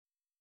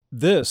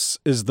This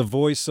is the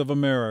voice of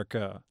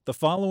America. The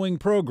following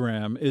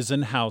program is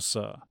in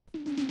Hausa.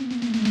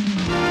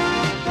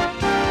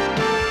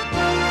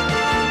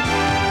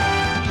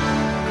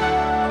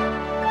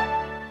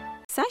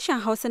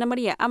 Sashen Hausa na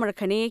muryar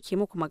Amurka ne yake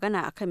muku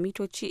magana akan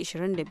mitoci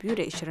 22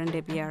 da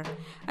 25.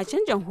 A can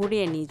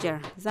jamhuriyar Nijar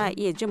za a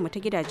iya jin mu ta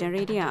gidajen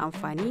rediyon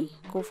amfani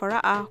ko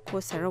fara'a ko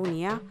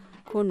sarauniya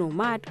ko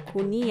nomad ko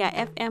niya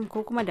FM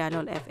ko kuma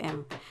dalol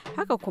FM.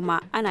 Haka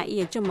kuma ana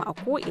iya jin mu a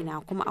ko'ina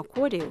kuma a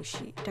koda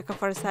yaushe ta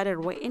kafar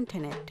sadarwar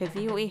intanet ta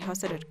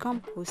voahausa.com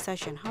ko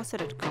sashen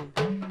hausa.com.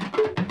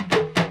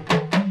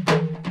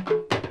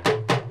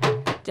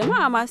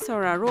 Jama'a masu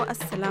sauraro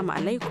Assalamu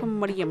alaikum,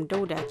 Maryam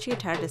Dauda ce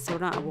tare da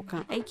sauran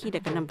abokan aiki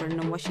daga nan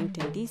birnin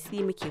Washington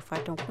DC muke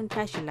fatan kun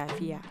tashi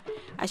lafiya.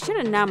 A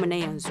shirin namu na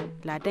yanzu,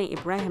 Ladan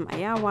Ibrahim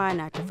Ayawa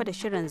na tafi da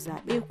shirin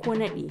zaɓe ko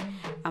naɗi,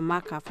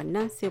 amma kafin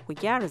nan sai ku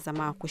gyara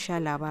zama ku sha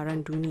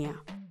labaran duniya.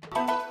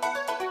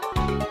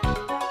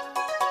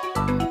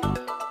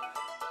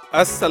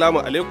 Assalamu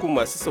alaikum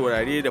masu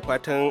saurare da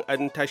fatan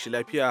an tashi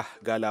lafiya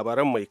ga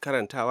labaran mai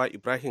karantawa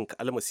Ibrahim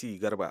Kalmasi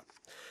Garba.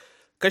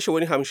 Kashe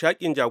wani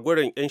hamshakin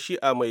jagoran 'yan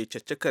shi'a mai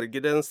caccakar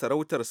gidan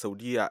sarautar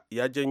Saudiya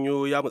ya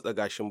janyo ya matsa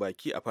gashin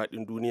baki a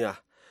faɗin duniya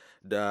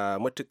da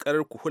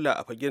matukar kuhula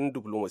a fagen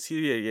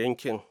diplomasiyyar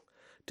yankin,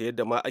 ta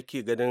yadda ma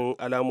ake ganin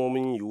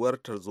alamomin yiwuwar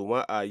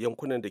tarzoma a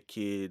yankunan da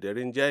ke da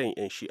rinjayen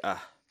 'yan shi'a.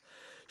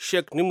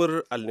 Sheikh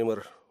Nimr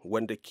al-Nimr,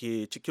 wanda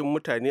ke cikin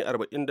mutane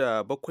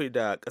 47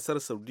 da ƙasar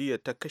Saudiya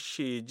ta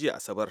kashe jiya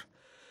Asabar,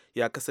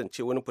 ya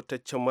kasance wani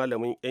fitaccen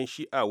malamin 'yan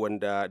shi'a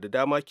wanda da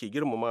dama ke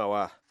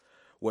girmamawa,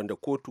 wanda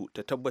kotu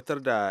ta tabbatar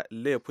da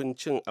laifin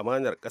cin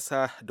amanar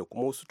ƙasa da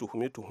kuma wasu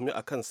tuhume-tuhume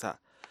a kansa,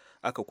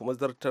 aka kuma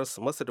zartar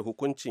masa da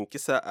hukuncin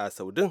kisa a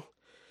Saudin.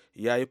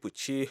 Ya yi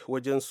fice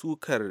wajen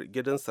sukar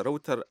gidan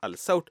sarautar Al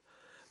Saud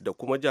da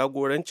kuma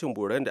jagorancin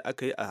boran da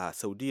aka yi a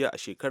Saudiya a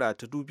shekara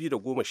ta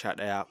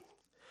 2011.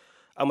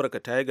 Amurka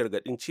ta yi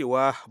gargaɗin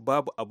cewa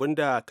babu abin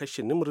da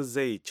kashe Nimr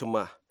zai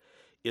cimma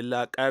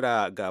illa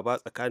ƙara gaba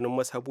tsakanin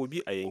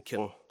mazhabobi a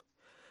yankin.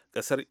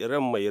 Ƙasar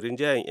Iran mai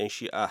rinjayen 'yan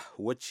shi'a,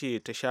 wacce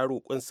ta sha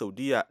roƙon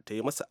Saudiya ta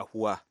yi masa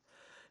ahuwa,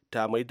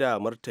 ta maida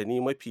martani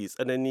mafi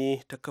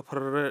tsanani ta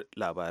kafar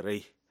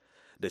labarai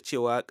da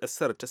cewa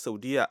ƙasar ta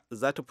Saudiya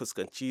za ta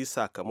fuskanci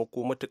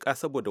sakamako matuƙa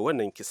saboda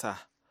wannan kisa.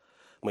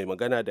 Mai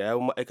magana da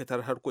yawun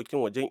ma'aikatar harkokin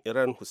wajen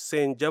Iran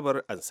Hussein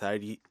Jabar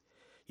Ansari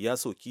ya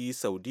soki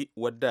Saudi,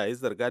 wadda ya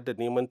zarga da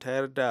neman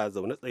tayar da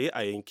zaune tsaye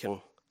a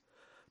yankin.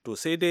 To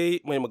sai dai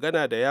mai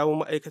magana da yawun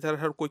ma'aikatar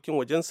harkokin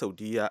wajen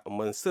Saudiya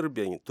Mansur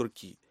bin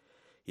Turki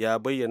ya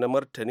bayyana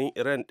martanin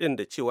Iran ɗin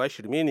da cewa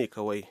shirme ne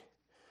kawai,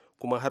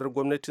 kuma har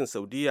gwamnatin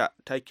Saudiya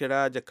ta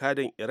kira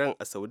jakadan Iran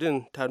a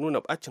Saudin ta nuna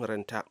ɓacin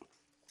ranta.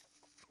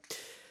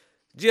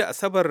 Jiya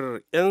Asabar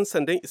 'yan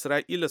sandan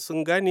Isra'ila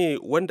sun gane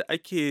wanda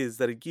ake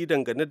zargi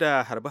dangane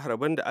da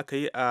harbe-harben da aka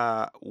yi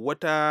a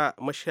wata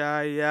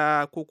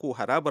mashaya koko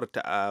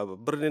harabarta a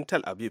birnin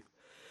Tel Aviv,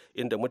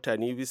 inda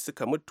mutane biyu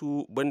suka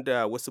mutu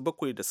banda wasu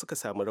 7 da suka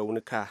samu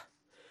raunuka.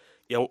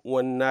 'Yan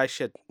uwan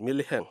Nashed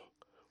Milhen,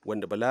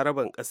 wanda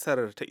balaraban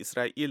ƙasar ta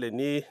Isra'ila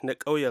ne na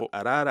ƙauyen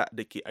Arara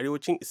da ke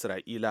arewacin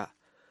Isra'ila,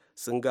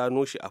 sun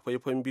gano shi a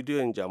faifan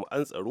bidiyon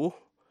jami'an tsaro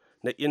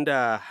na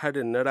inda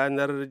harin na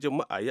ranar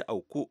Juma'a ya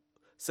auku,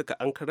 suka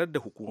ankarar da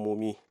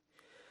hukumomi.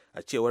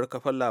 A cewar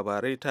kafar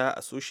labarai ta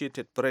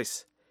Associated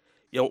Press,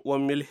 'yan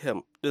uwan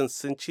Milhem ɗin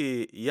sun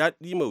ce ya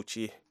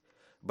ɗimauce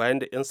bayan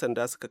da 'yan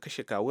sanda suka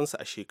kashe kawunsa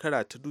a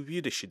shekara ta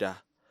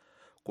 2006,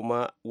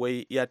 kuma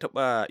wai ya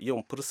taɓa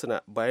yin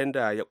fursuna bayan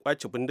da ya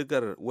ƙwace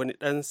bindigar wani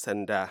ɗan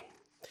sanda.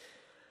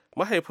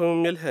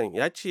 Mahaifin Milhen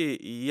ya ce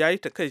ya yi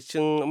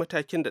takaicin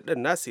matakin da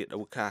ɗan nasa ya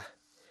ɗauka,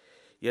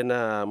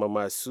 yana ma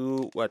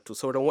masu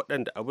sauran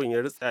waɗanda abin ya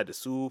ritsa da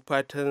su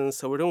fatan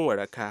saurin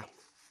waraka.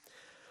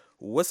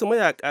 Wasu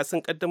mayaka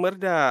sun kaddamar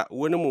da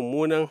wani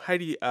mummunan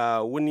hari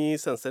a wani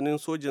sansanin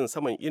sojin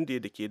saman Indiya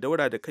da ke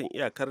daura da kan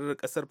iyakar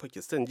ƙasar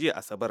Pakistan jiya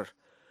Asabar,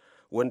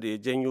 wanda ya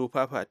janyo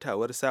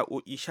fafatawar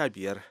sa'o'i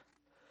 15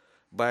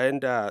 bayan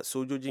da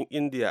sojojin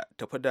Indiya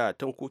tafi da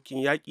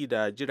tankokin yaƙi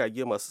da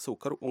jirage masu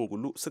saukar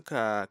ungulu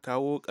suka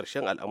kawo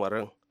ƙarshen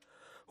al'amarin.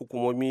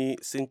 Hukumomi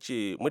sun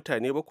ce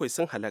mutane 7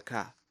 sun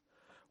halaka,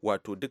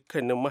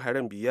 dukkanin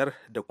maharan 5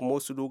 da kuma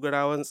wasu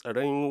dogarawan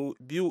tsaron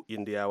 2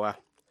 Indiyawa.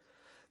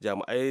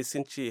 Jami'ai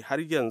sun ce har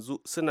yanzu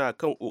suna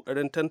kan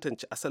ƙoƙarin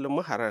tantance asalin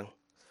maharan.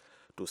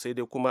 To sai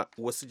dai kuma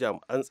wasu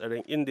jami'an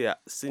tsaron Indiya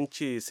sun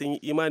ce sun yi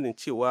imanin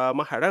cewa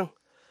maharan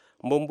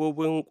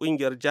mambobin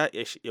ƙungiyar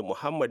Jaish-e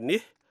Muhammad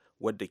ne,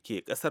 wadda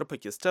ke ƙasar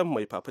Pakistan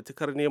mai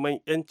fafutukar neman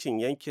 'yancin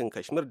yankin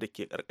Kashmir da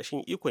ke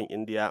ƙarƙashin ikon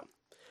Indiya.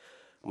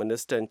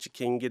 Ministan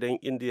cikin gidan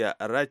Indiya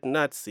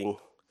Rajnath Singh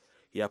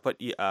ya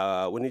faɗi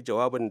a wani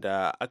jawabin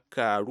da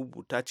aka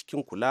rubuta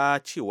cikin kula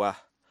cewa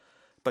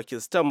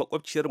Pakistan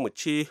makwabciyarmu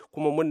ce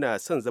kuma muna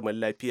son zaman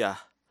lafiya,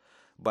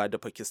 ba da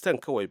Pakistan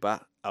kawai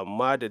ba,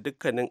 amma da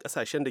dukkanin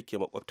ƙasashen da ke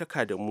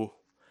makwabtaka da mu.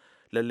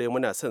 Lallai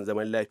muna son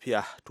zaman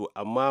lafiya, to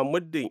amma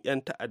muddin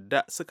 'yan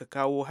ta'adda suka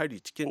kawo hari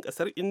cikin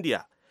ƙasar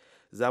Indiya,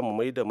 za mu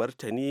mai da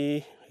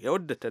martani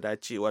yadda ta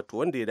dace,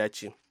 wanda ya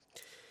dace.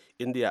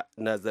 india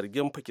na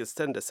zargin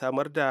pakistan da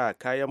samar da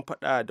kayan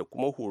fada da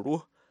kuma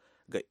horo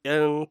ga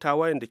 'yan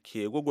tawayen da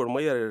ke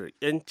gwagwarmayar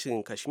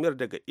 'yancin kashmir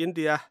daga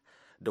india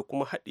da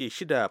kuma haɗe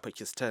shi da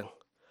pakistan.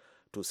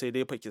 To sai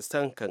dai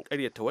pakistan kan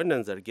karyata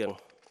wannan zargin.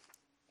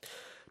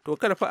 To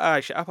karfa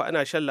a sha'afa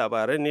ana shan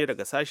labaran ne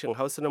daga sashen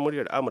hausa na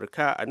muryar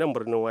amurka a nan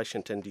birnin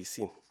washington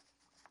dc.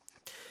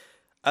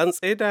 An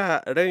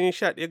tsaida ran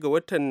 11 ga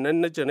watan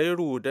nan na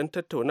janairu don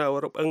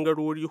tattaunawar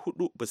bangarori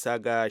hudu bisa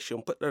ga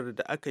shimfiɗar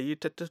da aka yi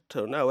ta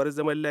tattaunawar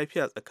zaman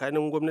lafiya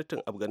tsakanin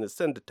gwamnatin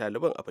afghanistan da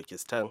taliban a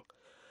pakistan.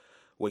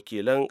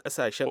 Wakilan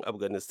kasashen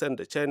afghanistan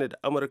da china da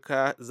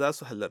amurka za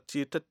su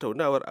halarci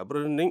tattaunawar a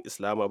birnin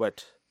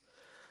islamabad.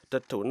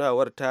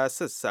 Tattaunawar ta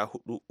sassa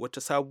hudu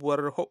wata sabuwar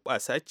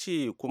hoɓɓasa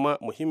ce kuma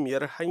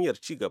muhimmiyar hanyar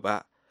ci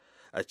gaba,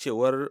 a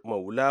cewar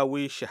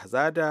maulawi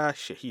shahzada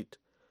shahid,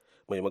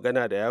 mai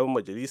magana da yawun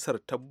majalisar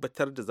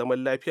tabbatar da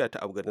zaman lafiya ta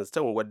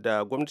afghanistan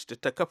wadda gwamnati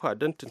ta kafa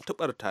don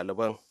tuntuɓar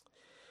taliban.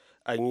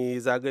 An yi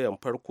zagayen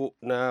farko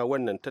na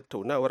wannan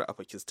tattaunawar a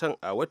pakistan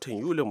a watan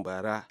yulin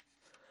bara,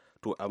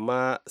 to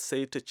amma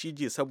sai ta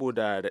cije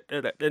saboda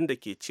raɗe-raɗen da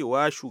ke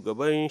cewa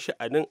shugaban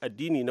sha'anin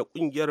addini na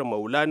ƙungiyar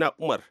maulana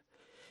umar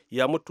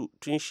ya mutu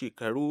tun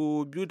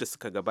shekaru 2 da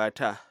suka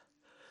gabata.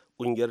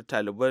 Ƙungiyar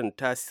taliban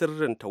ta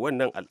sirranta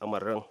wannan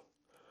al'amarin,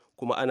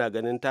 kuma ana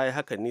ganin ta yi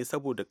hakan ne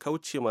saboda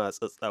kauce ma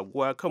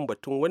tsatsaguwa kan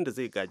batun wanda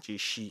zai gaje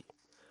shi.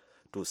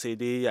 To sai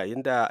dai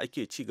yayin da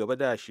ake ci gaba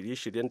da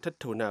shirye-shiryen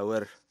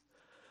tattaunawar,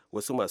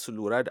 wasu masu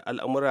lura da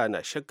al'amura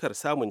na shakkar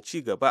samun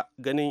ci gaba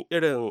ganin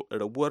irin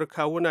rabuwar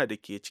kawuna da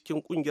ke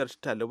cikin ƙungiyar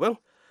taliban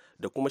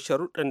da kuma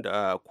sharuɗan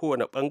da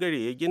kowane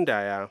ɓangare ya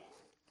gindaya.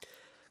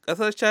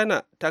 Ƙasar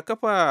china ta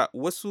kafa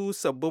wasu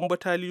sabbin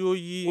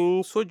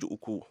bataliyoyin soji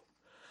 3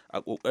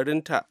 a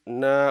ƙoƙarinta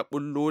na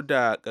bullo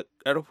da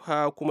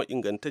ƙaƙƙarfa kuma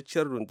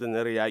ingantacciyar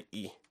rundunar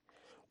yaƙi,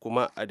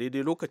 kuma a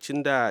daidai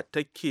lokacin da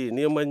take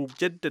neman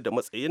jaddada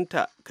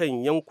matsayinta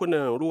kan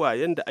yankunan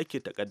ruwayen da ake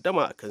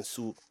takaddama a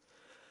kansu.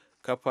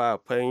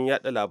 Kafafen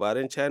yada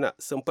labaran china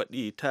sun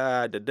faɗi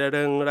ta da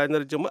daren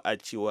ranar juma'a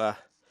cewa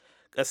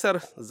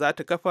ƙasar za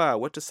ta kafa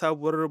wata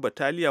sabuwar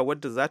bataliya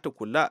wadda za ta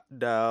kula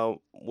da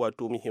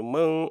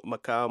muhimman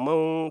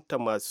makaman ta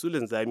masu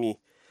linzami,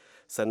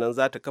 sannan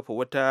za ta kafa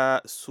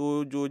wata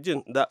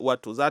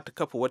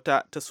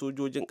ta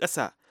sojojin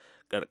ƙasa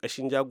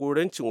ƙarƙashin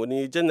jagorancin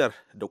wani janar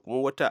da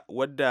kuma wata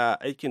wadda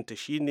aikinta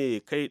shine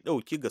kai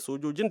ɗauki ga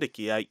sojojin da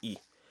ke yaƙi.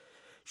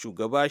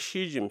 Shugaba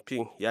Xi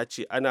Jinping ya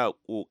ce ana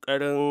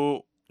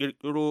ƙoƙarin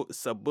ƙirƙiro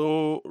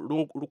sabbin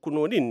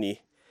rukunonin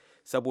ne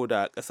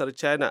saboda ƙasar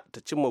china ta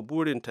cimma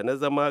burinta na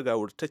zama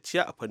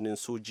gawurtacciya a fannin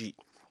soji.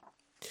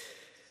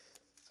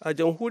 A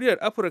jamhuriyar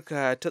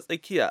afirka ta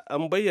tsakiya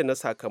an bayyana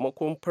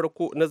sakamakon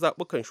farko na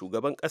zaɓukan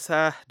shugaban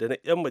ƙasa da na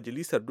 'yan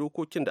majalisar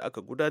dokokin da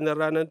aka gudanar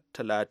ranar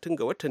 30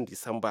 ga watan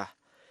disamba.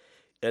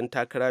 'Yan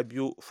takara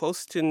biyu,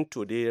 faustin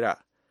todera,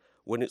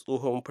 wani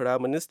tsohon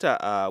firaminista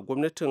a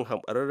gwamnatin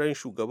hamɓararren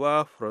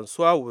shugaba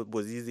francois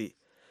bozize,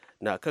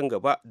 na kan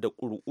gaba da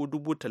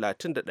ƙuri'u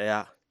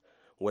 31,000,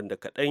 wanda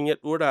kaɗan ya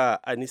ɗora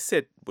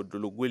aniset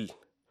budulgul,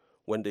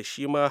 wanda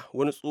shi ma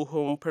wani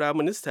tsohon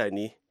firaminista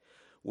ne,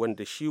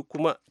 wanda shi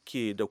kuma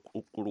ke da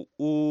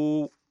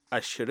ƙuri'u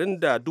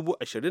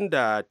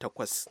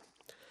 28,000.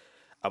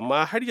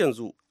 Amma har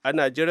yanzu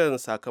ana jiran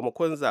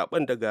sakamakon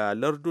zaben daga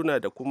larduna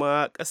da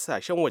kuma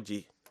ƙasashen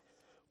waje.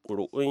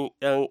 Ƙuri'un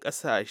 'yan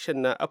ƙasashen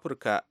na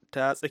afirka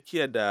ta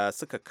tsakiya da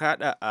suka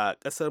kada a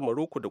ƙasar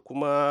Morocco da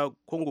kuma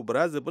Congo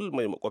Brazzaville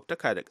mai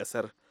makwabtaka da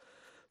ƙasar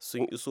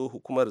sun iso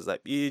hukumar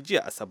zaɓe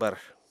jiya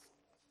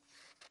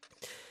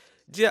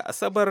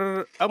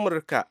asabar.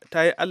 Amurka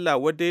ta yi allah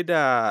wadai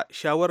da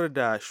shawarar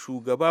da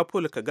shugaba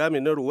Paul Kagame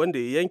na Rwanda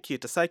ya yanke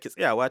ta sake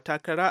tsayawa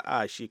takara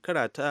a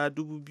shekara ta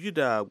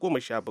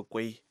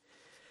 2017.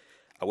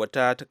 A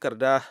wata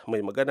takarda,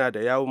 mai magana da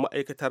yawun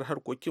ma'aikatar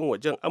harkokin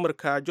wajen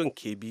Amurka John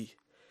Kirby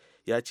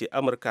ya ce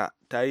Amurka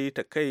ta yi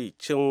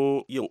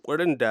takaicin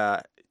yunkurin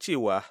da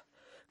cewa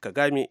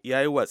Kagame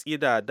ya yi watsi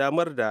da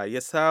damar da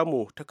ya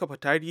samu ta kafa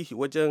tarihi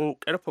wajen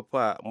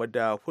ƙarfafa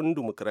madafun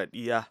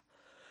dimokuraɗiyya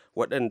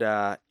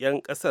waɗanda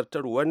 'yan ƙasar ta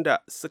Rwanda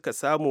suka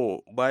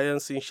samu bayan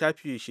sun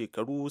shafe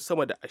shekaru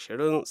sama da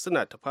 20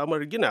 suna ta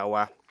famar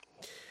ginawa.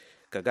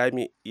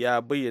 Kagame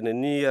ya bayyana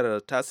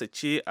niyyar tasa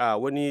ce a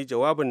wani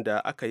jawabin da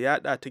aka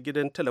yada ta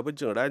gidan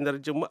talabijin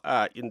ranar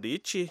Juma'a, inda ya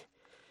ce,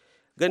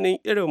 ganin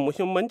irin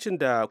muhimmancin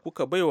da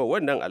kuka baiwa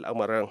wannan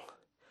al'amarin,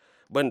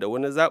 banda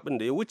wani zaɓin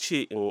da ya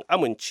wuce in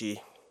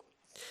amince.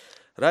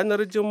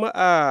 Ranar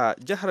Juma'a,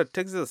 jihar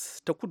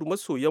Texas ta kudu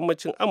maso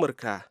yammacin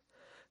Amurka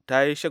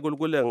ta yi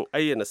shagulgulan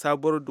ayyana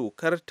sabuwar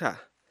dokarta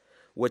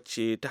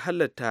wacce ta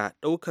halatta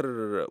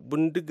ɗaukar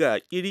bindiga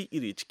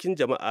iri-iri cikin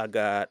jama'a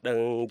ga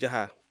ɗan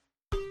jiha.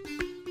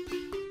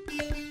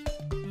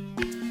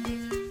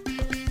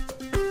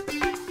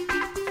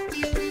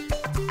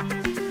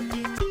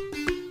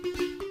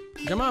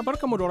 Jama'a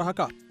barkamu da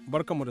warhaka,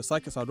 barkamu da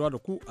sake saduwa da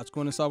ku a cikin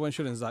wani sabon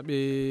shirin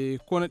zaɓe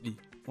ko naɗi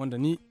wanda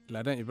ni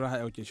Ladan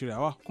Ibrahim ke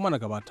shiryawa kuma na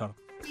gabatar.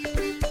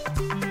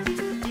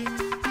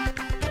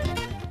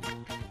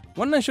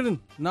 Wannan shirin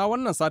na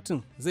wannan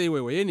satin zai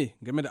waiwaye ne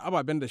game da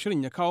ababen da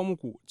shirin ya kawo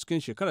muku cikin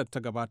shekarar ta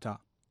gabata.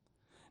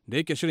 Da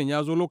yake shirin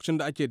ya zo lokacin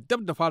da ake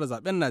dab da fara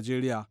zaben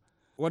Najeriya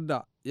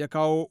wadda ya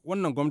kawo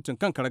wannan gwamnatin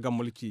kan karagar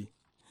mulki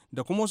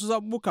da kuma wasu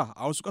zaɓuɓɓuka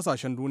a wasu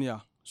ƙasashen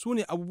duniya su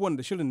ne abubuwan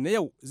da shirin na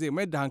yau zai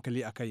mayar da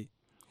hankali a kai.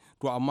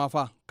 To amma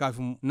fa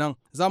kafin nan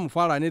za mu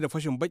fara ne da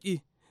fashin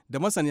baki da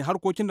masani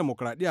harkokin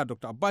demokradiyya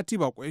Dr. Abbati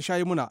Bako ya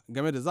shayi muna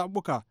game da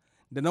zaɓuɓɓuka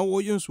da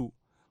nau'o'insu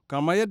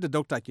kamar yadda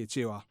dokta ke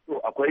cewa.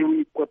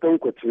 Akwai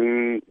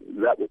kwatankwacin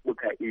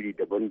zaɓuɓɓuka iri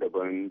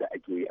daban-daban da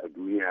ake yi a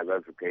duniya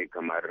za su kai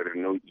kamar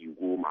nau'i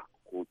 10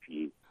 ko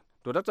fiye.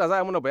 To dokta za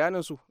a muna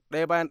bayanin su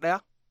ɗaya bayan ɗaya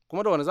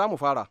kuma da wani za mu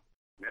fara?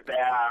 Na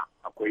ɗaya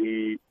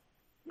akwai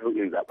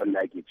nau'in zaɓen da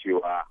ake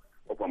cewa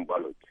open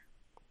ballot.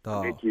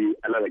 Da ke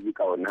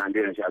alalagika wannan an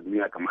daina shi a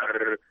duniya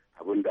kamar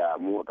abin da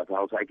mu a ƙasar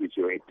Hausa ake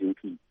cewa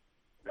tinki.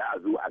 Za a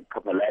zo a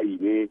kafa layi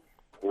ne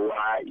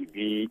kowa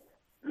ibi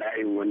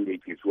layin wanda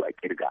yake so a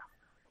kirga.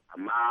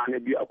 Amma na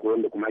biyu akwai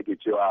wanda kuma ake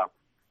cewa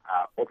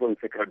a open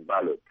secret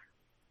ballot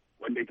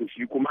wanda yake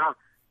shi kuma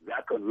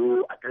za ka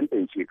zo a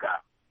tantance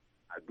ka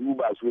a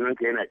duba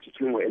sunanka yana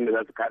cikin wa'anda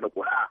za su kada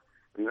ƙuri'a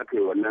in aka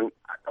yi wannan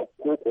a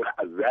ɗauko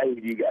ƙuri'a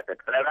zahiri ga ta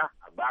karara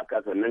a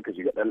baka sannan ka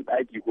shiga ɗan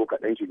ɗaki ko ka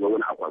ɗan shiga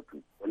wani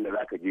akwatu wanda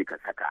za ka je ka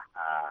saka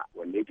a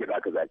wanda yake za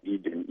ka zaɓi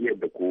jam'iyyar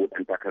da ko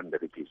ɗan takarar da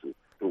kake so.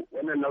 To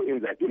wannan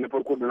nau'in zaɓe na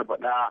farko da na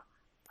faɗa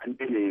an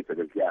daina yin sa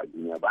gaskiya a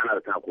duniya ba na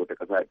da ko ta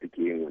ƙasa da take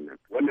yin wannan.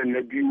 Wannan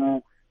na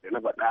biyu da na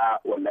faɗa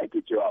wanda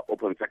ake cewa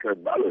open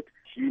secret ballot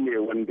shine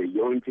wanda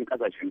yawancin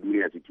ƙasashen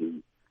duniya suke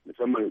yi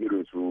musamman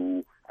irin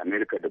su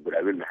America da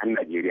Brazil da har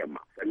Najeriya ma.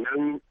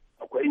 Sannan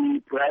akwai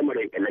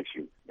primary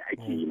election da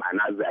ake yi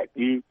ma'ana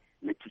zaɓe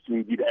na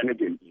cikin gida na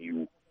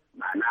jam'iyyu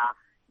ma'ana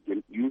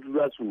jam'iyyu su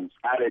za su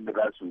tsara yadda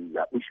za su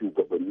zaɓi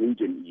shugabannin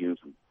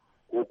jam'iyyunsu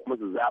ko kuma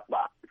su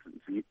zaɓa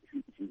su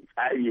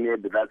tsari ne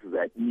yadda za su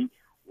zaɓi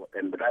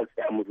waɗanda za su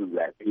tsaya musu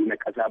zaɓe na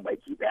ƙasa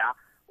baki ɗaya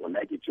wanda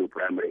ake cewa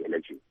primary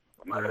election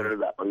kamar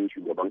zaɓen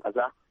shugaban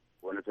ƙasa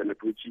ko na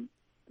sanatoci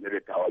na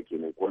dattawa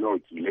kenan ko na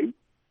wakilai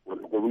ko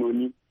na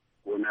gwamnoni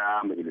ko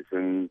na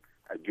majalisun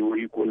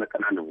jihohi ko na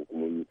ƙananan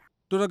hukumomi.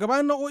 To daga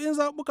bayan nau'o'in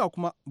zaɓuka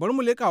kuma bari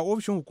mu leƙa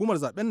ofishin hukumar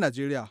zaɓen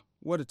Najeriya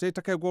wadda ta yi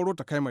ta kai goro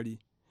ta kai mari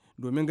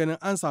domin ganin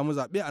an samu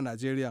zaɓe a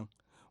Najeriya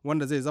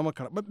wanda zai zama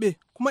karɓaɓɓe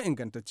kuma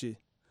ingantacce.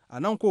 A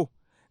nan ko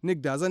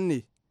Nick Dazan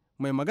ne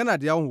mai magana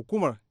da yawon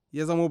hukumar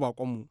ya zamo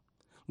baƙonmu.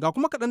 Ga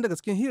kuma kaɗan daga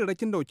cikin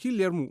hirarrakin da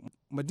wakiliyarmu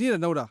Madina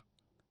Naura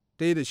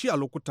ta yi da shi a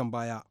lokutan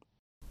baya.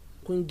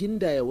 Kun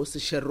gindaya wasu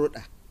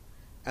sharruɗa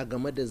a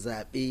game da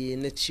zaɓe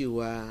na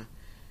cewa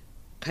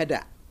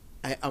kada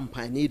a yi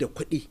amfani da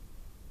kuɗi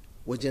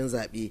wajen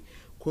zaɓe.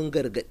 Kun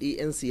gargaɗi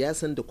 'yan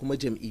siyasan da kuma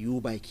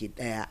jam'iyyu baki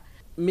ɗaya.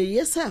 Me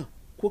yasa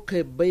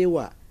kuka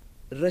baiwa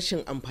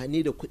rashin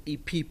amfani da kuɗi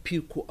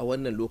fifiko a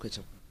wannan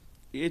lokacin?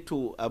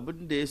 To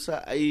abin da ya sa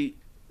ai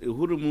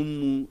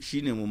huruminmu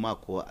shine mu ma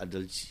kowa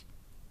adalci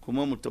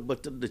kuma mu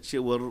tabbatar da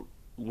cewar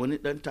wani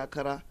ɗan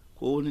takara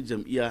ko wani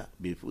jam'iyya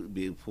bai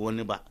fi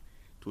wani ba.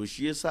 To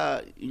shi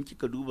yasa in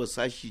kika duba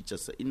sashi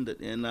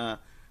 91 na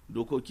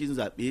dokokin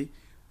zaɓe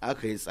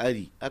aka yi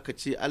tsari aka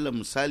ce alal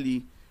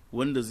misali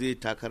wanda zai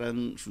takarar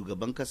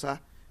shugaban kasa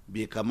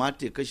bai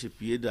kamata ya kashe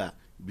fiye da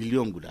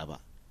biliyon guda ba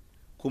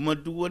kuma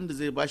duk wanda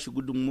zai ba shi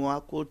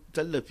gudunmuwa ko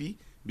tallafi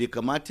bai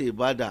kamata ya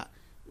bada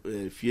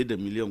fiye da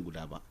miliyan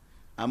guda ba.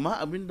 Amma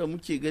abin da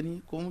muke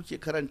gani ko muke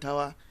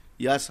karantawa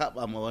ya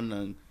saba ma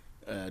wannan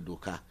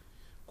doka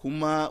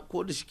kuma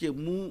ko da shike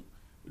mu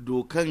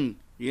dokan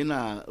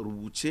yana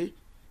rubuce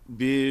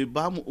bai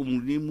ba mu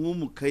umarni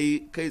mu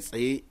kai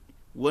tsaye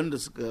wanda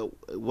suka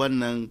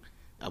wannan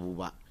abu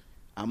ba.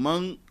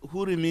 Amma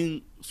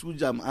hurumin su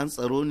jami'an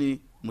tsaro ne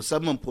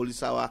musamman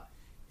polisawa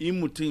in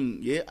mutum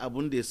ya yi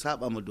abun da ya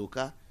saba ma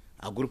doka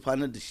a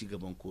gurfanar da shi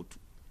gaban kotu.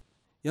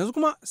 Yanzu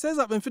kuma sai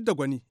zaben fidda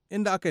gwani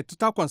inda aka yi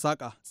takon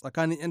saƙa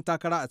tsakanin 'yan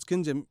takara a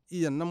cikin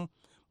jam'iyyar nan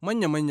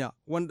manya-manya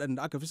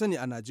waɗanda aka fi sani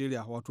a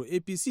Najeriya wato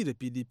APC da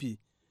PDP.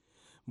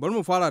 Bari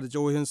mu fara da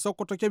jihohin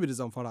Sokoto, Kebbi da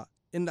Zamfara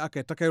inda aka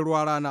yi ta kai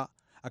ruwa rana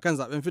akan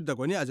zaben fidda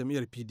gwani a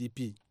jam'iyyar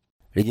PDP.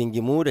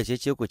 Rigingimu da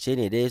cece-kuce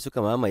ne dai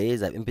suka mamaye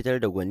zaben fitar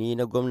da gwani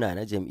na gwamna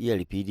na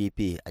jam'iyyar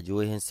PDP a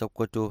jihohin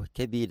Sokoto,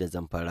 Kebbi da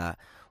Zamfara,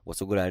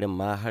 wasu guraren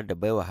ma har da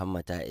baiwa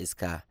hammata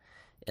iska.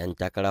 'Yan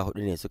takara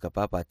hudu ne suka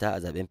fafata a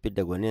zaben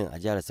fidda gwanin a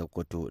jihar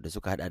Sokoto da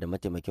suka hada da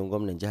mataimakin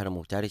gwamnan jihar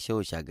Muktar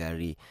Shehu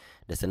Shagari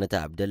da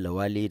sanata Abdallah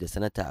Wali da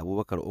sanata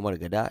Abubakar Umar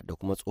Gada da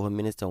kuma tsohon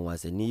ministan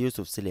wasanni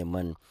Yusuf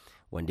Suleiman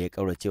wanda ya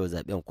kaurace wa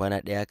zaben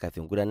kwana daya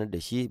kafin gudanar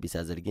da shi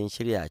bisa zargin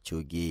shirya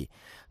coge.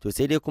 To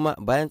sai dai kuma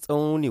bayan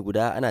tsawon wuni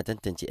guda ana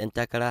tantance 'yan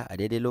takara a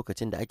daidai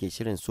lokacin da ake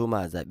shirin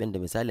soma zaben da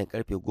misalin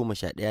karfe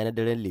 11 na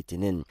daren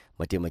Litinin,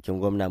 mataimakin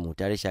gwamna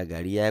Mutare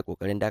Shagari ya yi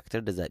kokarin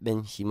dakatar da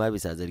zaben shi ma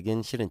bisa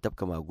zargin shirin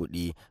tafka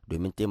magudi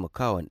domin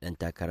taimakawa dan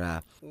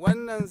takara.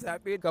 Wannan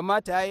zabe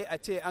kamata yayi a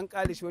ce an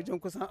kare shi wajen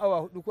kusan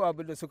awa 4 ko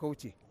abin da suka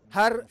wuce.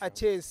 Har a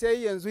ce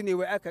sai yanzu ne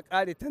wai aka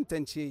kare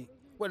tantance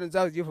waɗanda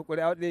za su jefa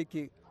ƙuri'a wanda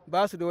yake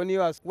ba su da wani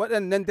yawa.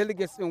 Waɗannan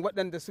delegates ɗin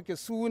waɗanda suke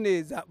su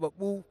ne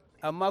zaɓaɓɓu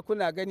amma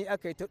kuna gani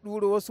aka yi ta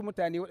ɗuro wasu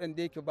mutane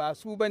waɗanda yake ba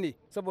su bane,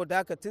 saboda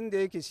haka tun da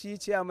yake shi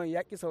ciyaman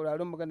ya ƙi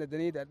sauraron magana da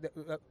ne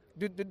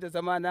duk da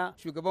zama na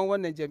shugaban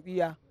wannan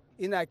jam'iyya,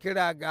 ina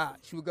kira ga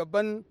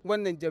shugaban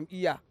wannan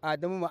jam'iyya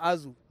Adamu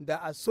Ma'azu da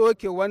a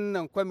soke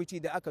wannan kwamiti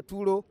da aka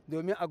turo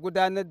domin a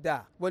gudanar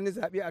da wani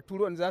zaɓe, a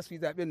turo wanda za su yi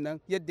zaɓen nan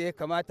yadda ya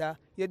kamata,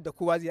 yadda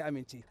kowa zai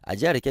amince. A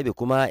jihar Kebbi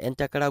kuma 'yan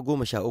takara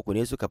 13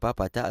 ne suka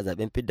fafata a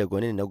zaben fidda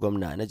gwanin na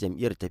gwamna na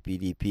jam'iyyar ta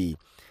PDP.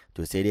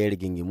 To sai dai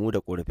rigingimu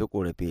da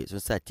korafe-korafe sun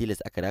sa tilas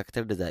aka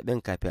dakatar da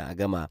zaben kafin a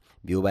gama,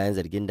 biyo bayan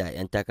zargin da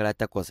 'yan takara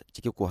 8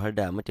 ciki ko har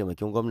da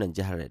mataimakin gwamnan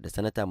jihar da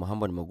sanata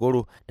Muhammad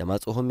Magoro da ma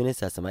tsohon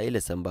minista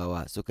Sama'ila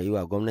Sambawa suka yi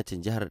wa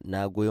gwamnatin jihar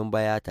na goyon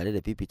baya tare da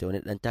fifita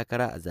wani dan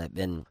takara a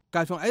zaben.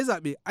 Kafin a yi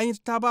zaɓe an yi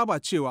ta baba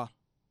cewa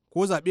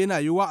ko zaɓe na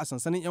yiwuwa a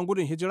sansanin 'yan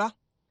gudun hijira,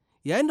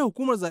 yayin da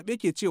hukumar zaɓe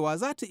ke cewa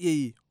za ta iya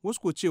yi,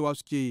 wasu ko cewa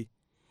suke yi.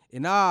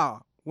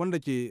 Ina wanda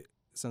ke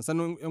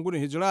sansanin 'yan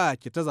gudun hijira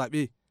ke ta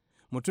zaɓe,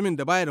 mutumin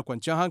da baya da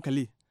kwanciyar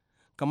hankali,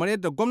 kamar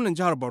yadda gwamnan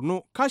jihar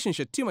Borno Kashin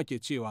Shattima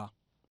ke cewa.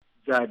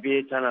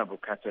 Zabe tana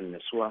bukatar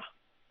nasuwa,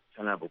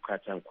 tana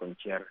bukatar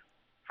kwanciyar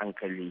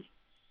hankali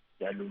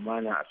da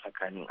lumana a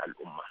tsakanin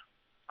al'umma.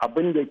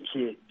 Abin da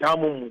ke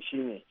damunmu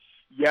shine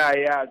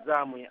yaya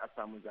za mu yi a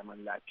samu zaman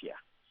lafiya,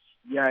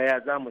 yaya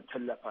za mu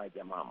tallafa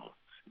jama'mu.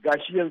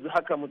 Gashi yanzu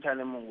haka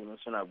mutanen Manguno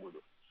suna gudu,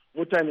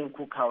 mutanen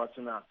Kukawa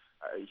suna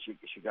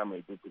shiga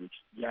Maiduguri,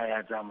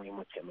 yaya za mu yi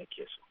mu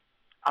taimake su.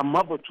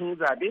 Amma batun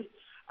zabe,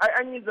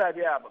 an yi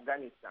zabe a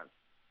Afghanistan,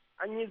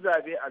 an yi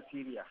zabe a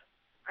Syria,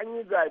 an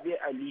yi zabe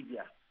a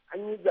Libya,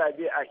 an yi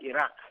zabe a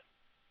Iraq,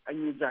 an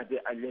yi zabe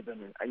a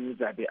Lebanon, an yi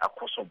zabe a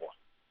Kosovo.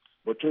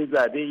 Batun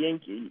zabe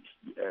yanke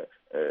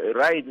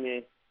right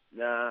ne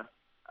na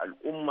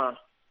al'umma.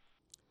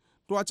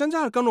 To a can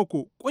jihar Kano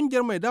ko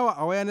kungiyar mai dawa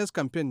awareness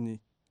campaign ne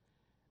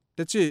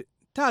ta ce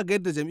ta ga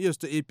yadda jam'iyyar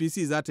ta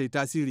APC za ta yi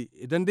tasiri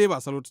idan dai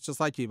ba salo ta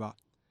sake ba.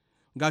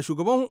 Ga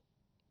shugaban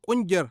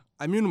kungiyar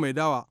Aminu Mai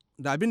Dawa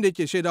da abin da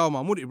yake shaidawa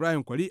Mahmud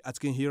Ibrahim Kwari a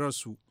cikin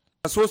hirarsu.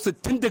 Kaso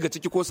 60 daga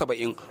ciki ko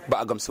 70 ba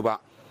a gamsu ba.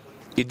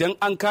 Idan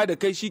an kada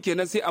kai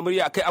shikenan sai a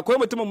murya kai. Akwai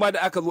mutumin ma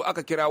da aka zo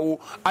aka kirawo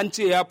an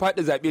ce ya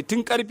faɗi zaɓe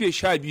tun karfe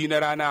 12 na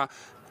rana.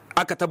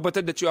 Aka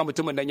tabbatar da cewa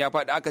mutumin nan ya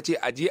faɗi, aka ce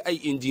a je ai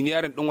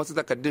injiniyarin ɗin wasu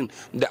takardun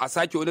da a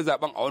sake wani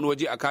zaben a wani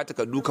waje a kawo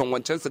takardu kan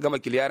wancan su gama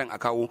kiliyarin a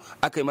kawo,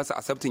 aka yi masa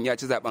asabtin ya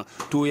ci zaben.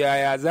 To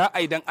yaya za a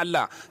yi dan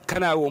Allah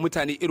kana wa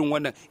mutane irin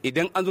wannan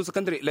idan an zo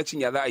secondary election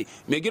ya za a yi?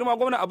 Mai girma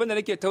gwamna, abin da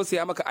nake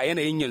tausaya maka a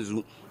yanayin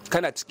yanzu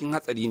kana cikin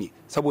hatsari ne,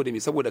 saboda me?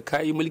 Saboda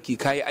kayi mulki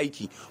kayi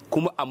aiki,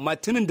 kuma amma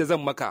tunin da zan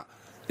maka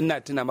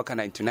ina tuna maka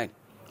 99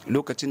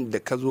 lokacin da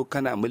ka zo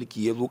kana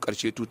mulki ya zo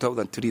karshe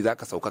 2003 za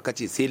ka sauka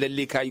kace sai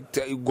lalle kayi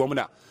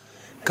gwamna,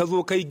 ka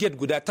zo kai gate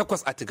guda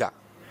 8 a tiga,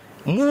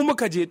 mu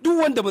muka je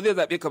duk wanda ba zai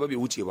zabe ka ba bai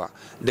wuce ba,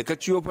 da ka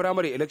ciyo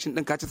primary election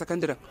din ka ci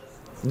secondary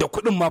da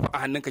kuɗin ma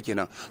a hannunka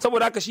kenan.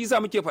 Saboda haka shi yasa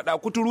muke faɗa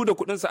kuturu da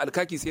kuɗin sa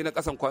alkaki sai na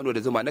kasan kwano da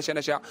zuma na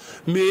sha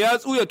me ya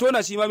tsuya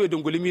tona shi ma mai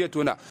dungulimi ya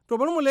tona. To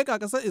bari mu leka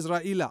kasar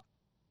Isra'ila,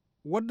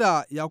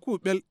 wadda Yakubu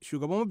Bel,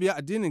 shugaban mabiya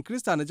addinin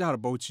Kirista na jihar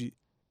Bauchi,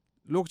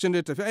 lokacin da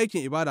ya tafi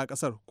aikin ibada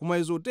kasar kuma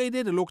ya zo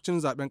daidai da lokacin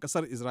zaben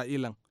kasar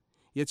Isra'ilan,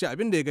 ya ce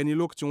abin da ya gani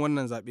lokacin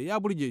wannan zabe ya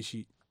burge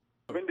shi.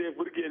 Abin da ya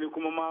burge ni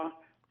kuma ma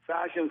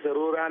sashen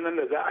tsaro ranar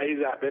da za a yi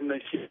zaben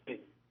nan shi ne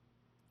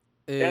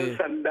 'yan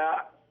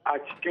sanda a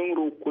cikin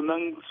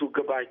rukunan su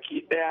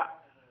gabaki daya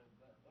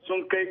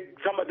sun kai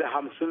sama da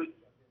 50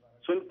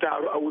 sun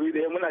taru a wuri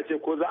daya. Muna ce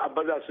ko za a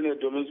baza su ne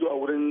domin zuwa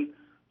wurin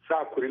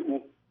sa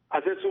kuri'u,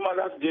 a sai su ma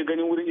za su je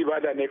ganin wurin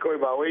ibada ne kawai,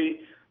 ba wai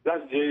za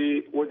su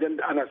je wajen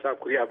da ana sa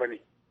kuri'a ba ne.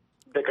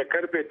 Daga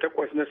karfe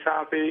 8 na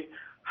safe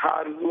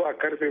har zuwa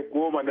karfe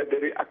 10 na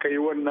dare aka yi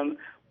wannan,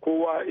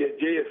 kowa ya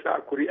je ya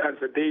sa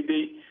kuri'ansa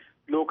daidai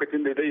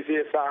lokacin da dai sai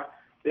ya sa,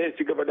 sai ya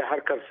ci gaba da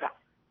harkarsa.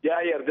 Ya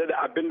yarda da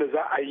abin da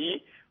za a yi,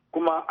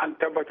 kuma an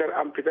tabbatar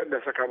an fitar da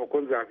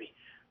sakamakon zabe.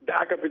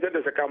 Da aka fitar da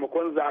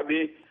sakamakon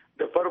zabe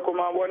da farko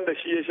ma wanda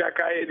shi ya sha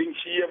kayan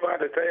shi ya ba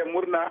da tayan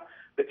murna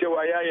da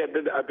cewa ya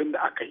yarda da abin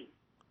da aka yi.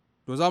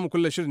 To za mu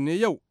kulle shirin ne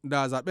yau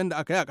da zaben da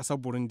aka yi a ƙasar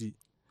Burundi,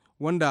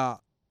 wanda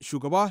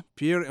shugaba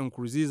Pierre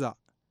Nkurunziza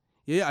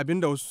ya yi abin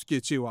da wasu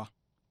suke cewa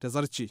ta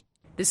zarce.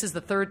 This is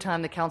the third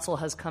time the Council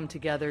has come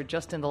together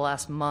just in the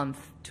last month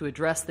to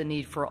address the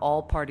need for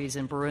all parties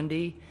in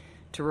Burundi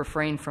to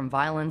refrain from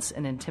violence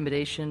and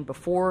intimidation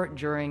before,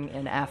 during,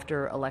 and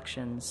after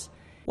elections.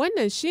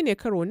 Wannan shi ne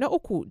karo na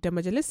uku da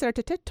majalisar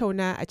ta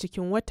tattauna a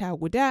cikin wata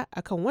guda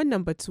akan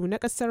wannan batu na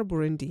ƙasar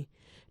Burundi,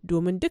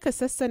 domin duka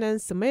sassanan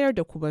su mayar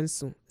da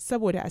kubansu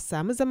saboda a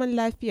samu zaman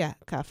lafiya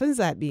kafin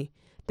zaɓe,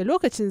 da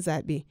lokacin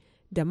zaɓe,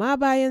 da ma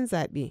bayan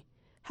zaɓe.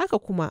 Haka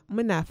kuma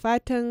muna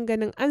fatan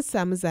ganin an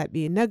samu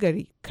zaɓe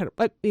nagari,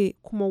 karɓaɓɓe,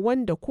 kuma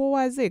wanda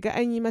kowa zai ga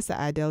an yi masa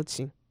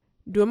adalci.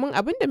 Domin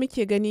abin da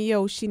muke gani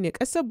yau shine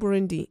ƙasar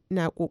Burundi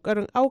na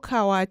ƙoƙarin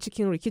aukawa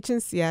cikin rikicin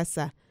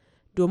siyasa,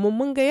 domin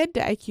mun ga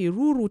yadda ake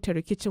ruruta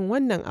rikicin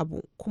wannan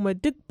abu, kuma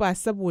duk ba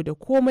saboda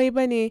komai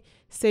ba ne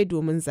sai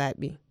domin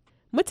zaɓe.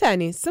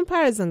 Mutane sun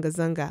fara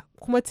zanga-zanga,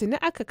 kuma tuni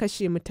aka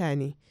kashe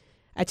mutane.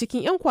 A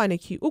cikin 'yan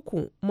kwanaki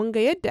 3 mun ga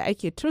yadda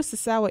ake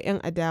tursasawa 'yan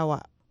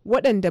adawa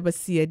waɗanda ba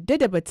su yadda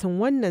da batun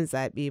wannan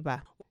zaɓe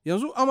ba.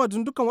 Yanzu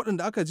amadun dukkan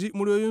waɗanda aka ji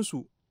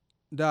muryoyinsu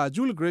da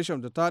Julie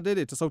Gresham da ta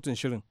daidaita sautin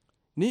shirin.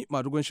 Ni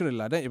madugun shirin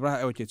Ladan Ibrahim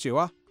Aiwa ke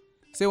cewa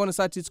sai wani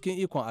sati cikin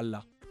ikon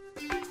Allah.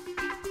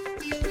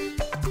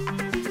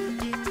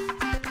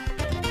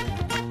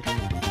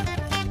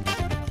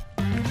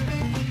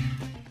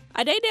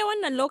 A daidai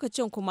wannan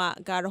lokacin kuma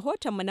ga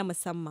rahotonmu na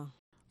musamman.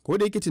 Ko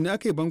da yake tuni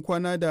aka yi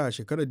bankwana da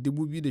shekarar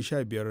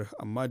 2015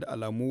 amma da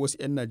alamu wasu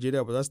 'yan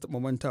Najeriya ba za su taɓa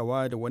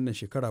mantawa da wannan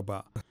shekara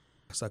ba.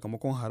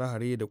 Sakamakon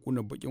hare-hare da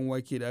kuna bakin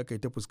wake da aka yi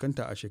ta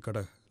fuskanta a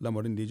shekarar,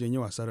 lamarin da ya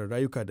janyo asarar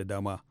rayuka da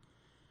dama.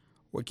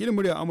 Wakilin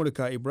muryar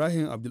Amurka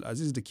Ibrahim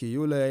Abdulaziz da ke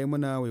Yola ya yi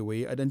mana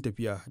waiwaye adon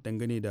tafiya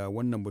dangane da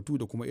wannan batu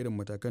da kuma irin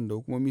matakan da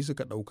hukumomi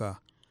suka ɗauka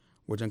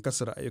wajen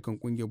kasar ayyukan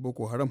ƙungiyar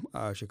Boko Haram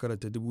a shekarar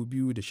ta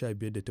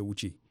 2015 da ta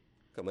wuce.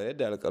 Kamar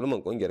yadda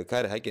alƙaluman ƙungiyar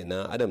kare haƙƙin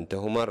ɗan adam ta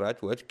Human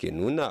Rights Watch ke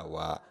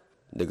nunawa,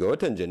 daga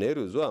watan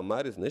Janairu zuwa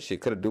Maris na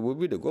shekarar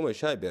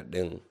 2015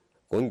 ɗin,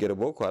 ƙungiyar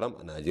Boko Haram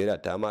a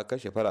Najeriya ta ma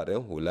kashe fararen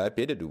hula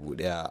fiye da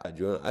 1,000 a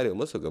jihohin arewa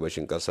maso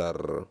gabashin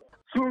ƙasar.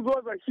 Sun zo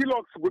da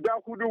Hilux guda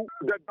 4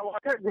 da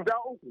dawakai guda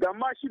 3 da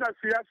mashina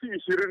siyasi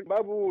 20.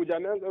 Babu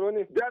jami'an tsaro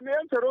ne?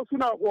 Jami'an tsaro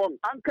suna home.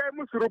 An kai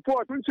musu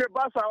report sun ce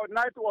ba sa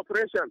night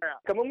operation.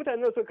 Kamar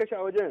mutane suka kashe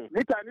a wajen?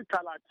 Mutane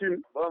 30.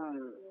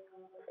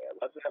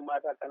 Wasu yan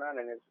mata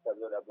kanana ne suka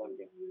zo da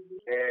bombin.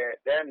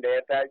 Ɗayan da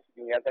ya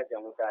tashi ya kashe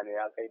mutane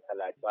ya kai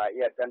 30. Ba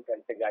iya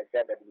tantance gashi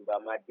da ba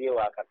ma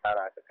dewa ka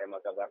tsara ka kai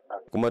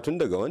makabarta. Kuma tun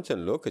daga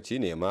wancan lokaci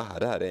ne ma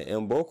hare-haren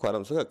 'yan Boko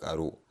Haram suka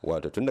karu.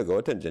 Wato tun daga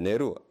watan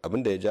Janairu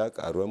abinda ya ja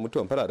karuwar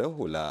mutuwan fararen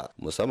hula,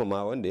 musamman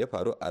ma wanda ya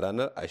faru a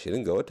ranar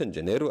 20 ga watan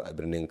Janairu a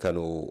birnin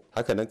Kano.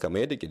 Hakanan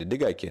kamar yadda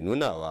kididdiga ke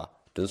nunawa,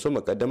 tun so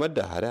makaddamar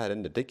da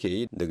hare-haren da take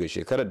yi daga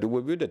shekarar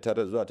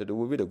 2009 zuwa ta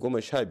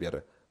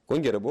 2015,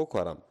 kungiyar Boko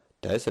Haram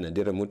ta yi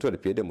sanadiyar mutuwar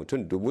fiye da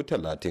mutum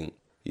 30,000,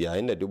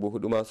 yayin da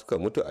 4,000 ma suka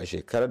mutu a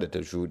shekarar da ta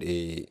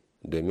shuɗe.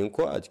 Domin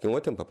ko a cikin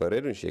watan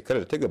Fabrairun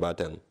shekarar da ta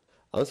gabatan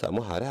an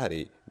samu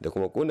hare-hare da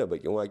kuma kuna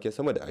bakin wake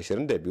sama da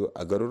 22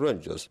 a garuruwan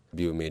Jos,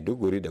 biyu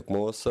Maiduguri da kuma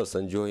wasu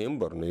sassan jihohin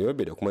Borno,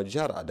 Yobe da kuma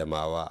jihar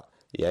Adamawa,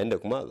 yayin da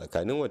kuma a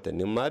tsakanin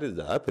watannin Maris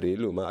da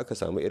Afrilu ma aka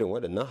samu irin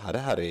waɗannan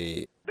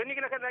hare-hare. Don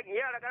ni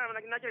yara kana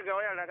na ce ga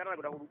yara kana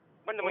guda 4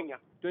 banda manya.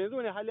 To yanzu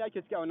wani hali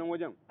ake ciki a wannan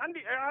wajen?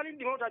 Halin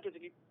dimauta ake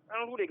ciki.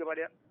 An rude gaba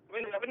daya.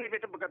 Abin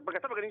da baka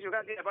taba ganin shi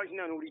ga ya ba shi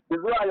na nuri.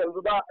 Zuwa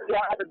yanzu ba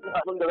ya adadin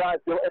abin da za a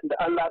ce waɗanda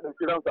Allah ya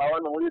ɗauki ransu a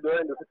wannan wuri da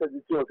waɗanda suka ji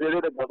ciwo sai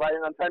dai daga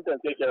bayan an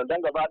tantance kenan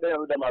dan gaba ɗaya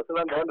yanzu da masu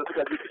ran da wanda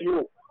suka ji ciwo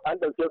an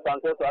ɗauke su an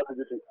kai su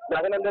asibiti.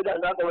 Da ganin da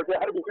jami'an tsaro sai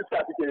harbin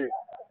iska suke yi.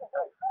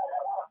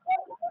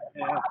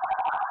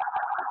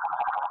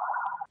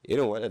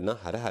 Irin waɗannan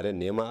hare-haren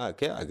ne ma aka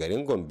kai a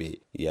garin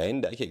Gombe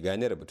yayin da ake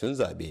ganiyar batun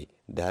zabe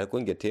da har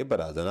kungiyar ta yi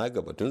barazana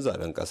ga batun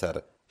zaben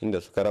kasar,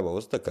 inda suka raba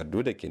wasu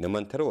takardu da ke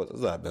neman tarwatsa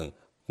zaben.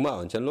 Kuma a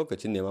wancan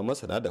lokacin ne ma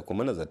masana da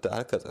kuma nazarta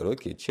harkar tsaro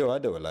ke cewa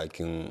da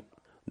walakin.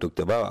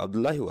 Dr. Bawa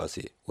Abdullahi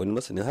Wase wani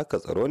masanin haka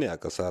tsaro ne a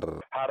kasar.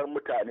 Har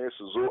mutane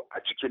su zo a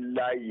cikin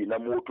layi na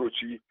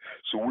motoci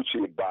su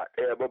wuce ba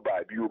ɗaya ba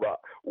ba biyu ba.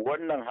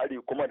 Wannan hari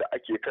kuma da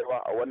ake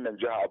kaiwa a wannan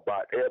jiha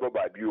ba ɗaya ba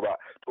ba biyu ba.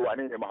 To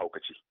wane ne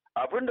mahaukaci?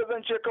 Abin da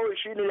zan ce kawai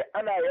shine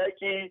ana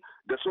yaƙi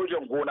da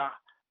sojan gona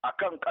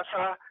akan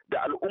ƙasa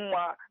da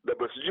al'umma da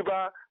basu ji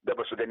ba da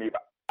basu gani ba.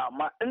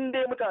 Amma in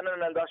dai mutanen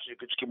nan za su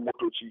shiga cikin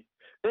motoci,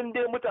 in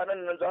dai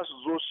mutanen nan za su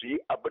zo su yi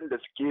abin da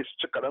suke su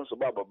ci karansu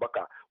ba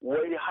babbaka,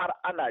 wai har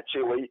ana ce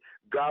wai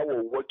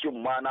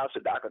gawawwakin ma nasu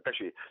da aka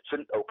kashe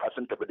sun ɗauka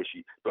sun tafi da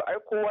shi. To ai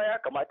kowa ya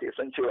kamata ya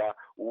san cewa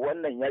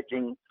wannan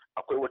yakin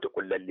akwai wata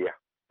kullalliya.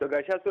 To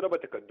ga sha su raba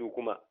takardu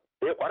kuma.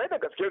 Kwarai da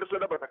gaske su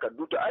raba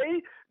takardu, to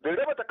ai da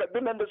raba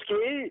takardun nan da suke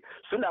yi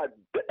suna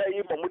daɗa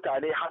yi ma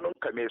mutane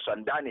hannunka mai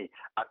sanda ne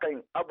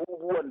akan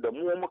abubuwan da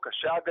mu muka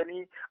sha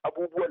gani,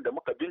 abubuwan da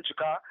muka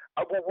bincika,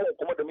 abubuwan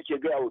kuma da muke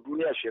gaya wa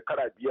duniya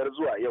shekara 5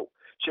 zuwa yau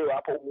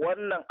cewa fa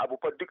wannan abu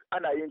fa duk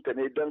ana yin ta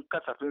ne don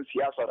kasafin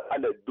siyasar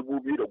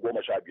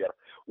 2015.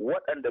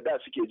 Waɗanda da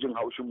suke jin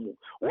haushin mu,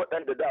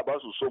 waɗanda da ba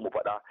su so mu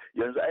faɗa,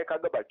 yanzu ai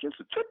kaga bakin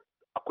su tsit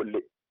a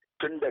kulle.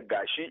 Tun da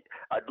gashi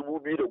a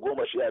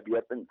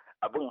 2015 din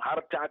abin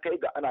har ta kai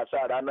ga ana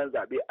sa ranar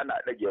zaɓe ana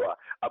ɗagewa,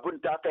 abin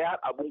ta kai har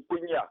abin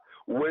kunya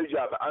wai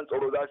jami'an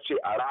tsaro za su ce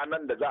a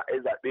ranar da za a yi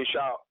zaɓe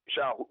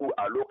 14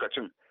 a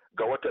lokacin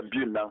ga watan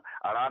biyun nan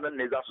a ranar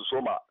ne za su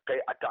soma kai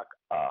attack.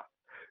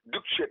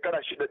 Duk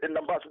shekara 6 din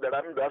nan ba su da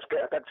ranar da za su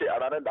kai attack sai a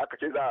ranar da aka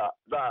ce za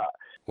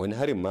wani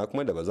harin ma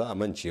kuma da ba za a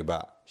mance ba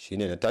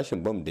shine na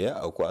tashin bom da ya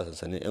auku a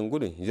sansanin 'yan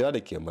gudun hijira da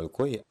ke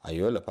Malkohi a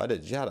Yola fadar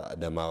jihar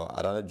Adamawa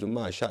a ranar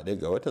Juma'a 11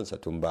 ga watan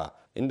Satumba,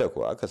 inda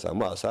ko aka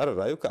samu asarar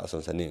rayuka a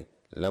sansanin,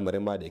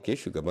 lamarin ma da ke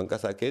shugaban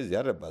kasa kai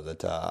ziyarar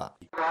bazata.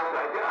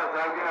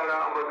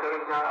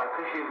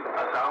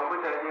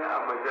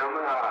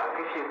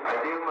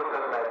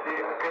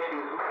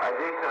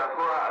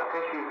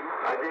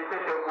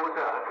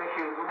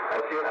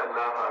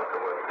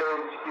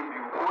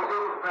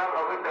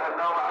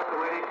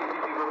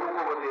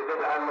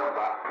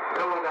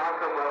 saboda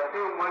haka masu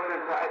yin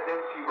wannan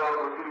ta'addanci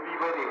babu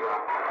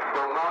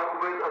ban ma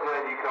kuma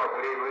tsammani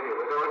kafirai ba ne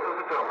da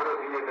waɗansu kafirai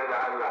sun yarda da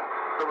Allah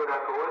saboda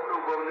haka wannan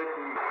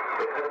gwamnati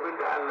da karfin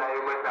da Allah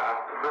ya mata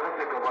za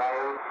ta ga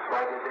bayan ba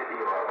da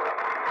dadewa ba.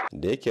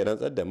 Da yake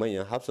rantsar da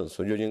manyan hafsan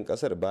sojojin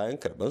kasar bayan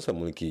karbansa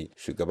mulki,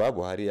 shugaba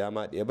Buhari ya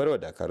ma ɗaya barwa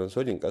dakarun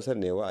sojin kasar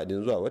ne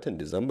wa'adin zuwa watan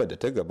Disamba da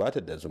ta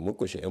gabata da su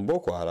murkushe 'yan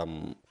Boko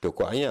Haram. To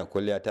ko anya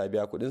kulliya ta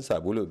biya kuɗin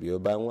sabulu biyo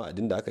bayan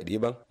wa'adin da aka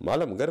ɗiban?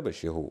 Malam Garba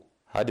Shehu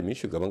hadimin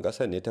shugaban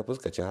kasar ne ta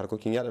fuskacin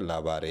harkokin yada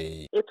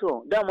labarai.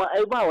 Eto dama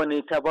ai ba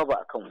wani ta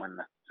baba akan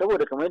wannan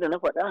saboda kamar yadda na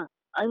faɗa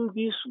an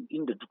bi su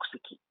inda duk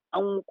suke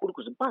an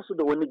kurkusu ba su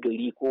da wani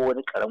gari ko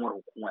wani karamar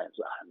hukuma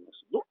yanzu a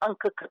hannunsu duk an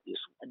kakkaɓe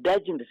su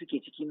dajin da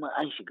suke ciki ma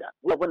an shiga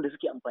abin da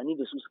suke amfani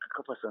da su suka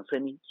kafa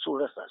sansani sun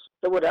rasa su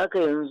saboda haka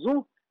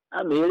yanzu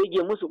me ya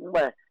rage musu in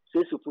ba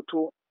sai su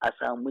fito a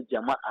samu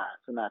jama'a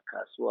suna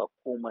kasuwa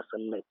ko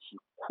masallaci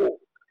ko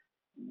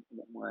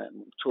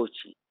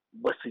coci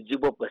ba su ji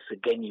ba su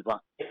gani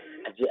ba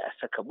a je a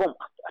saka bom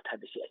a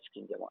tada shi a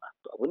cikin jama'a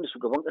to abinda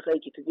shugaban kasa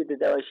yake ta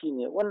jaddadawa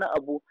shine wannan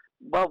abu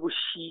babu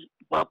shi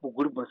babu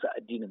gurbin sa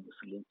addinin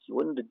musulunci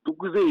wanda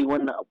duk zai yi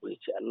wannan abu ya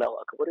ce Allahu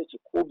akbar ya ce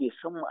ko bai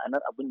san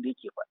ma'anar abin da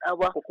yake faɗa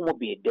ba ko kuma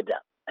bai yadda da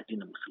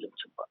addinin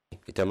musulunci ba.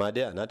 Ita ma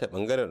dai a nata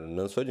bangaren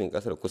rundunar sojin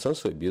kasar kusan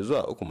sau 2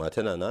 zuwa 3 ma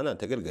tana nana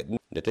ta gargaɗi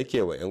da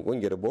take wa 'yan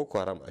kungiyar Boko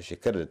Haram a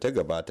shekarar da ta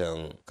gabata.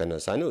 Kanan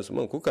Sani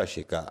Usman Kuka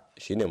Sheka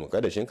shine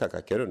mukaddashin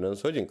kakakin rundunar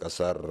sojin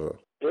kasar.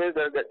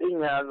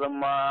 Gargaɗin ya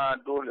zama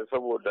dole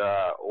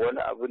saboda wani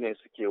abu ne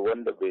suke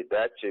wanda bai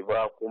dace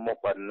ba kuma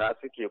ɓanna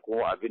suke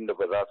kuma abin da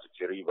ba za su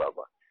ci riba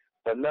ba.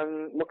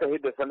 Sannan muka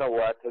hidda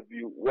sanarwa ta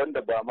biyu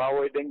wanda ba ma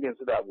wai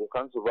danginsu da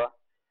abokansu ba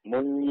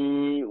mun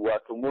yi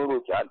wato mun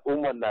roki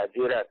al'ummar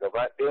Najeriya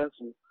gaba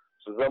ɗayansu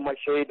su zama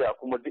shaida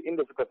kuma duk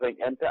inda suka san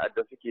 'yan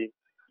ta'adda suke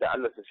da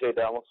Allah su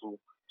shaida musu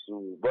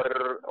su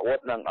bar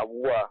waɗannan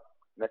abubuwa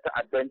na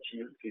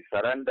ta'addanci su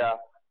saranda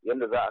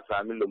yadda za a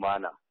sami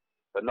lumana.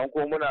 Sannan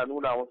kuma muna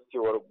nuna musu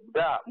cewar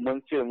da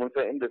mun ce mun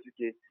san inda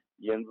suke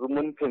yanzu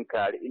mun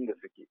tinkari inda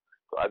suke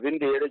to abin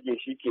da ya rage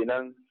shi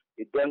kenan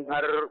idan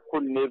har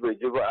kunne bai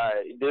ji ba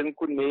idan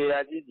kunne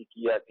ya ji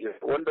jiki ya tsira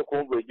wanda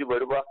kuma bai ji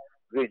bari ba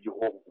zai ji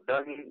ho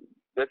don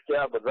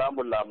gaskiya ba za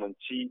mu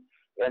lamunci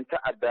 'yan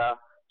ta'adda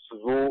su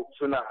zo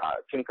suna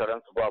cin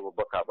karansu ba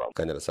babbaka ba.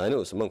 Kanar Sani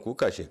Usman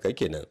Kuka Sheka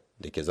kenan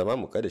da ke zama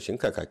mukaddashin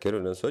kakakin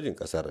rundunar sojin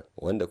kasar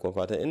wanda kuma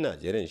fatan 'yan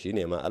Najeriya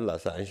shine ma Allah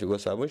sa an shigo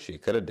sabon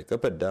shekarar da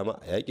kafar dama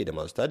a yaki da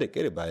masu tada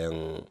kiri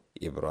bayan.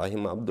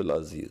 Ibrahim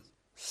Abdulaziz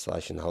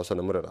sashin Hausa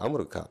na murar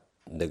Amurka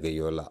daga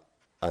Yola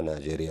a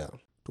Najeriya.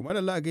 To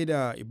madalla a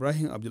gaida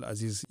Ibrahim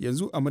Abdulaziz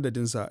yanzu a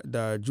madadinsa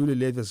da Julie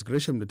Leathers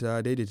Gresham da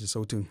ta daidaita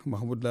sautin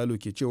Mahmud Lalo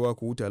ke cewa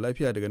ku huta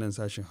lafiya daga nan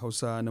sashen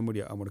Hausa na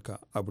murya Amurka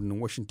a birnin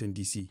Washington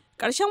DC.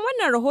 Ƙarshen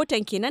wannan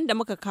rahoton kenan da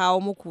muka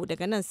kawo muku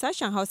daga nan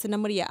sashen Hausa na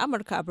murya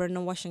Amurka a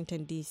birnin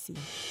Washington DC.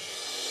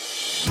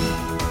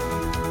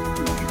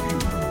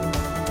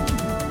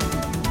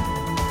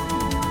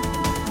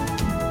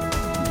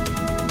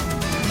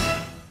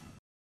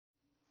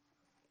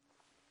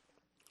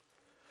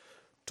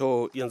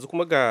 To yanzu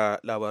kuma ga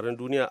labaran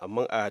duniya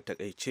amma a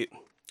takaice.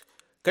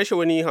 Kashe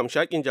wani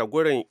hamshakin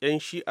jagoran 'yan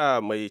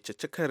shi'a mai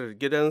caccakar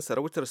gidan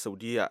sarautar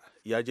Saudiya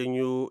ya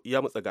janyo ya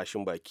matsa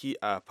gashin baki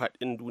a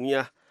faɗin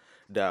duniya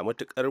da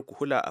matukar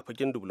kuhula a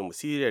fagen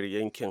diflomasiyyar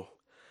yankin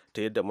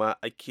ta yadda ma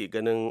ake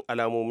ganin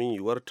alamomin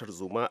yiwuwar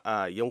tarzoma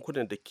a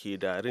yankunan da ke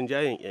da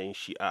rinjayen 'yan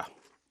shi'a.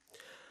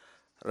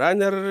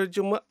 Ranar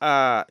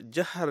Juma'a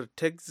jihar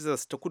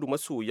Texas ta kudu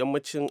maso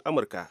yammacin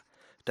Amurka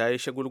ta yi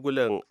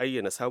shagulgulan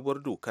ayyana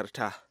sabuwar dokar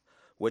ta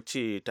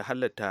wacce ta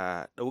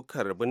halatta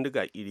ɗaukar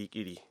bindiga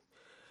iri-iri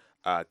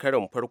a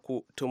karon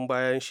farko tun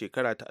bayan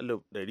shekara ta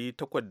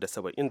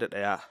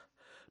 1871.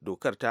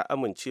 Dokar ta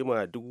amince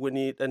ma duk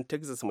wani ɗan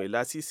Texas mai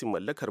lasisin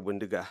mallakar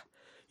bindiga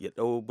ya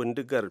ɗau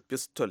bindigar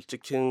pistol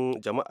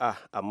cikin jama'a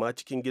amma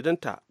cikin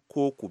gidanta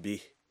ko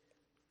kube.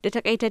 Da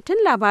takaitattun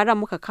labaran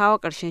muka kawo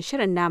ƙarshen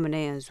shirin namu na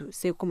yanzu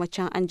sai kuma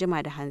can an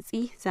jima da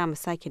hantsi za mu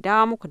sake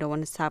dawo muku da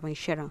wani sabon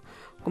shirin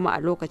kuma a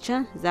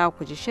lokacin za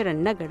ku ji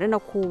shirin nagari na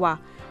kowa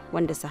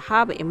wanda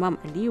sahaba Imam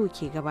Aliyu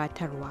ke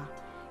gabatarwa.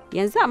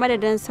 Yanzu a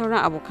madadin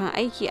sauran abokan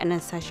aiki a nan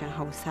sashen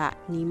Hausa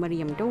ni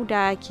Maryam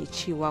Dauda ke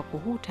cewa ku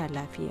huta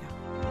lafiya.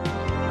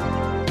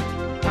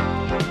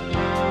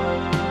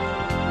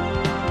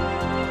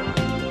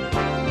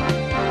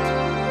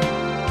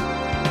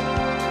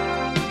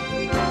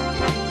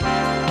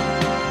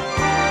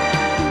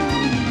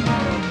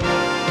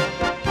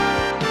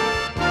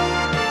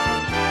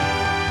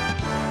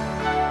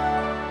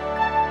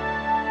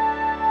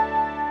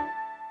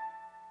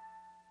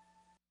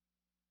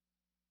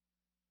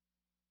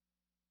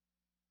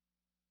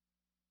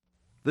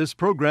 This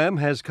program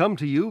has come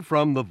to you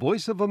from the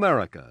Voice of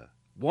America,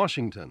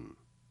 Washington.